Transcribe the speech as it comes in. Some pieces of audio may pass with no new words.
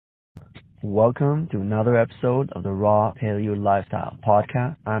Welcome to another episode of the Raw Paleo Lifestyle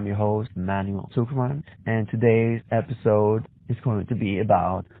Podcast. I'm your host, Manuel Zuckerman, and today's episode is going to be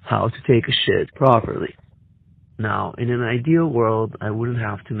about how to take a shit properly. Now, in an ideal world, I wouldn't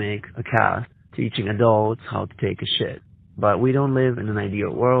have to make a cast teaching adults how to take a shit. But we don't live in an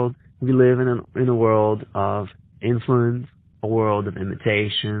ideal world. We live in a world of influence, a world of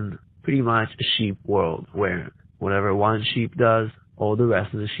imitation, pretty much a sheep world where whatever one sheep does, all the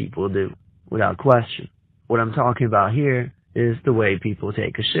rest of the sheep will do, without question. What I'm talking about here is the way people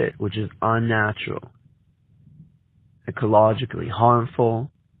take a shit, which is unnatural, ecologically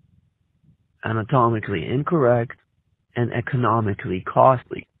harmful, anatomically incorrect, and economically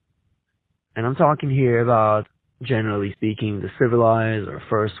costly. And I'm talking here about, generally speaking, the civilized or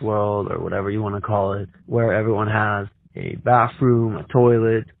first world or whatever you want to call it, where everyone has a bathroom, a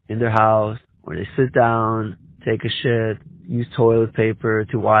toilet in their house, where they sit down, take a shit, use toilet paper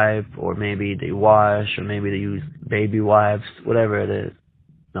to wipe, or maybe they wash, or maybe they use baby wipes, whatever it is.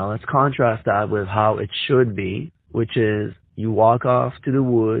 Now let's contrast that with how it should be, which is you walk off to the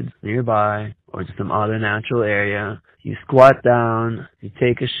woods nearby or to some other natural area, you squat down, you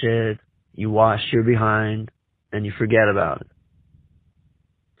take a shit, you wash your behind, and you forget about it.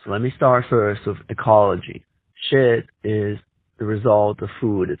 So let me start first with ecology. Shit is the result of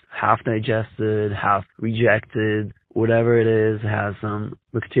food. It's half digested, half rejected, whatever it is, has some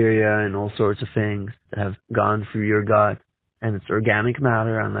bacteria and all sorts of things that have gone through your gut. And it's organic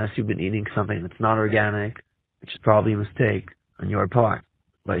matter unless you've been eating something that's not organic, which is probably a mistake on your part.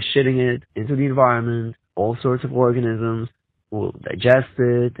 By shitting it into the environment, all sorts of organisms will digest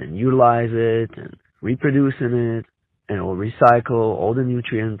it and utilize it and reproduce in it, and it will recycle all the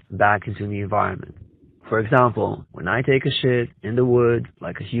nutrients back into the environment. For example, when I take a shit in the woods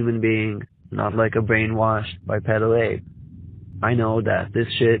like a human being, not like a brainwashed bipedal ape, I know that this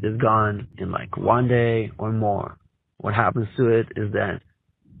shit is gone in like 1 day or more. What happens to it is that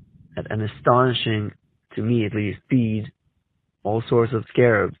at an astonishing, to me at least, speed, all sorts of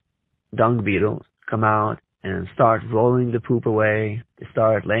scarabs, dung beetles, come out and start rolling the poop away. They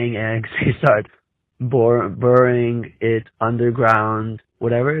start laying eggs. They start burrowing it underground.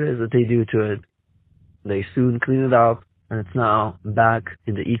 Whatever it is that they do to it, they soon clean it up, and it's now back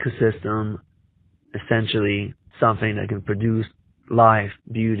in the ecosystem, essentially something that can produce life,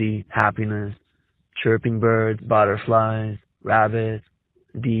 beauty, happiness, chirping birds, butterflies, rabbits,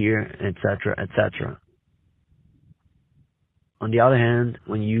 deer, etc., etc. On the other hand,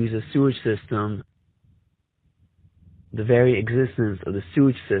 when you use a sewage system, the very existence of the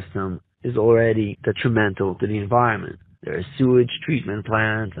sewage system is already detrimental to the environment. There are sewage treatment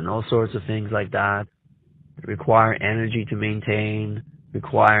plants and all sorts of things like that require energy to maintain,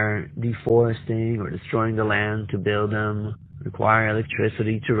 require deforesting or destroying the land to build them, require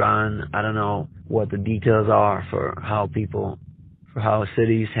electricity to run. I don't know what the details are for how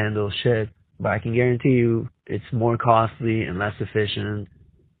cities handle shit, but I can guarantee you it's more costly and less efficient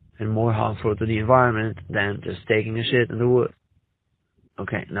and more harmful to the environment than just taking a shit in the woods.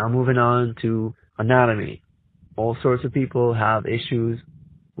 Okay, now moving on to anatomy. All sorts of people have issues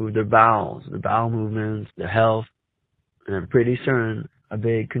with their bowels, their bowel movements, their health, and I'm pretty certain a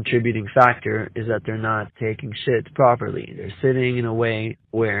big contributing factor is that they're not taking shit properly. They're sitting in a way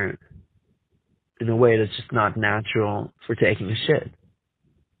that's just not natural for taking a shit.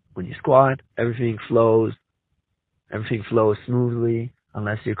 When you squat, everything flows smoothly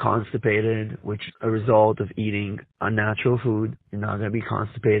unless you're constipated, which is a result of eating unnatural food. You're not going to be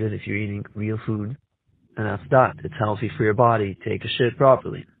constipated if you're eating real food. And that's that. It's healthy for your body. Take a shit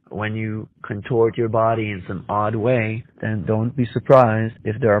properly. When you contort your body in some odd way, then don't be surprised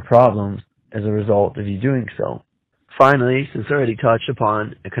if there are problems as a result of you doing so. Finally, since I already touched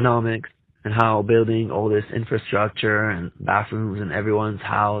upon economics and how building all this infrastructure and bathrooms in everyone's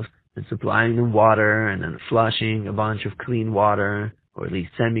house and supplying them water and then flushing a bunch of clean water, or at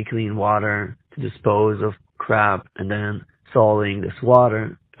least semi-clean water, to dispose of crap and then salting this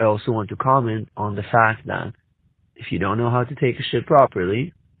water, I also want to comment on the fact that if you don't know how to take a shit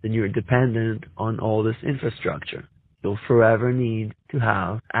properly, then you're dependent on all this infrastructure. You'll forever need to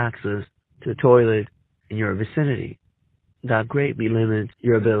have access to a toilet in your vicinity. That greatly limits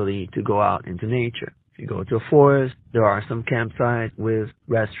your ability to go out into nature. If you go to a forest, there are some campsites with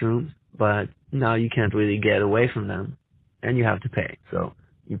restrooms, but now you can't really get away from them, and you have to pay. So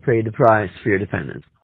you pay the price for your dependence.